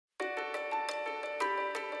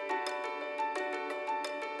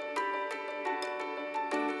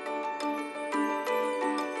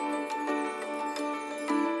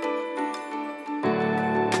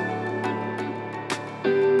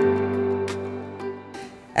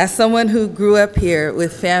As someone who grew up here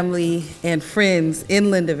with family and friends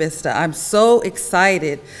in Linda Vista, I'm so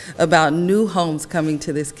excited about new homes coming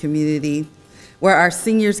to this community where our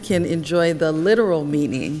seniors can enjoy the literal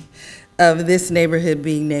meaning of this neighborhood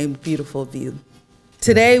being named Beautiful View.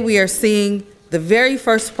 Today, we are seeing the very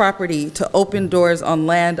first property to open doors on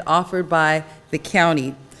land offered by the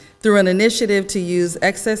county through an initiative to use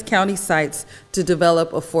excess county sites to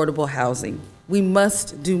develop affordable housing. We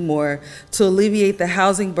must do more to alleviate the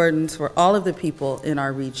housing burdens for all of the people in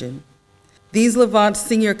our region. These Levant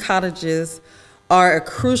senior cottages are a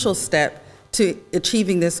crucial step to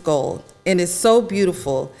achieving this goal, and it's so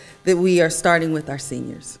beautiful that we are starting with our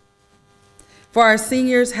seniors. For our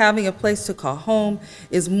seniors, having a place to call home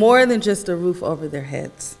is more than just a roof over their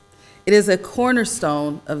heads. It is a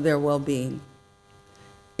cornerstone of their well-being,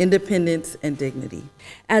 independence, and dignity.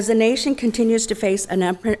 As the nation continues to face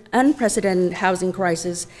an unprecedented housing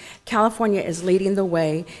crisis, California is leading the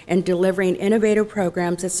way in delivering innovative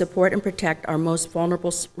programs that support and protect our most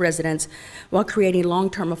vulnerable residents while creating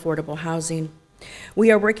long-term affordable housing. We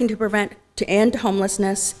are working to end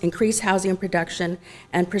homelessness, increase housing production,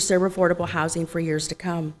 and preserve affordable housing for years to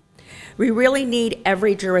come. We really need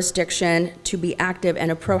every jurisdiction to be active and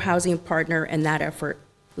a pro-housing partner in that effort.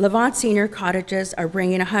 Levant Senior Cottages are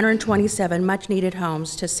bringing 127 much-needed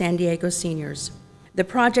homes to San Diego seniors. The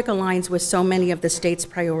project aligns with so many of the state's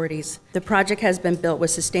priorities. The project has been built with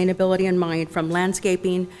sustainability in mind, from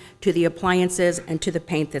landscaping to the appliances and to the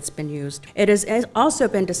paint that's been used. It has also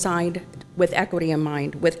been designed with equity in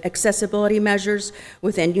mind, with accessibility measures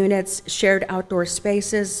within units, shared outdoor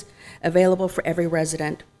spaces available for every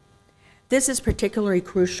resident. This is particularly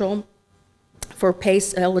crucial for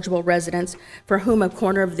PACE-eligible residents for whom a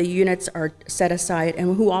corner of the units are set aside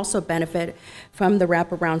and who also benefit from the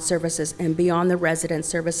wraparound services and beyond the resident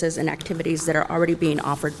services and activities that are already being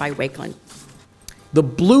offered by Wakeland. The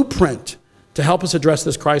blueprint to help us address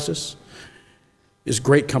this crisis is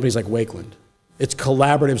great companies like Wakeland. It's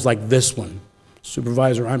collaboratives like this one.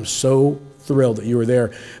 Supervisor, I'm so thrilled that you were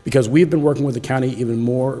there, because we've been working with the county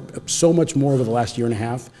so much more over the last year and a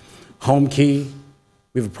half. Home Key,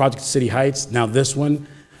 we have a project at City Heights, now this one.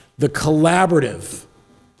 The collaborative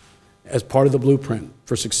as part of the blueprint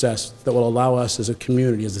for success that will allow us as a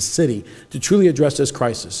community, as a city, to truly address this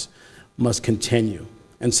crisis must continue.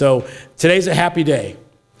 And so today's a happy day,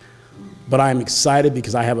 but I'm excited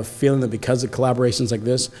because I have a feeling that because of collaborations like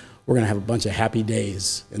this, we're gonna have a bunch of happy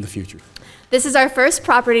days in the future. This is our first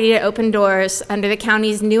property to open doors under the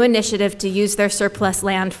county's new initiative to use their surplus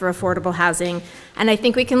land for affordable housing. And I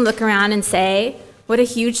think we can look around and say, what a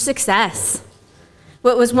huge success.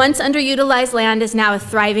 What was once underutilized land is now a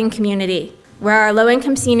thriving community where our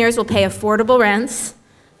low-income seniors will pay affordable rents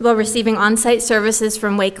while receiving on-site services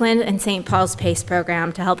from Wakeland and St. Paul's PACE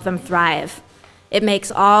program to help them thrive. It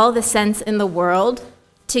makes all the sense in the world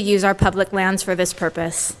to use our public lands for this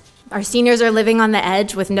purpose. Our seniors are living on the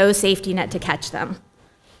edge with no safety net to catch them.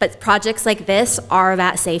 But projects like this are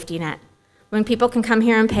that safety net. When people can come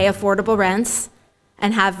here and pay affordable rents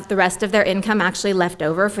and have the rest of their income actually left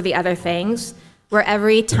over for the other things, where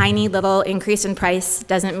every tiny little increase in price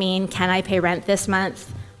doesn't mean, can I pay rent this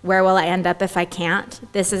month? Where will I end up if I can't?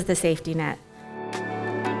 This is the safety net.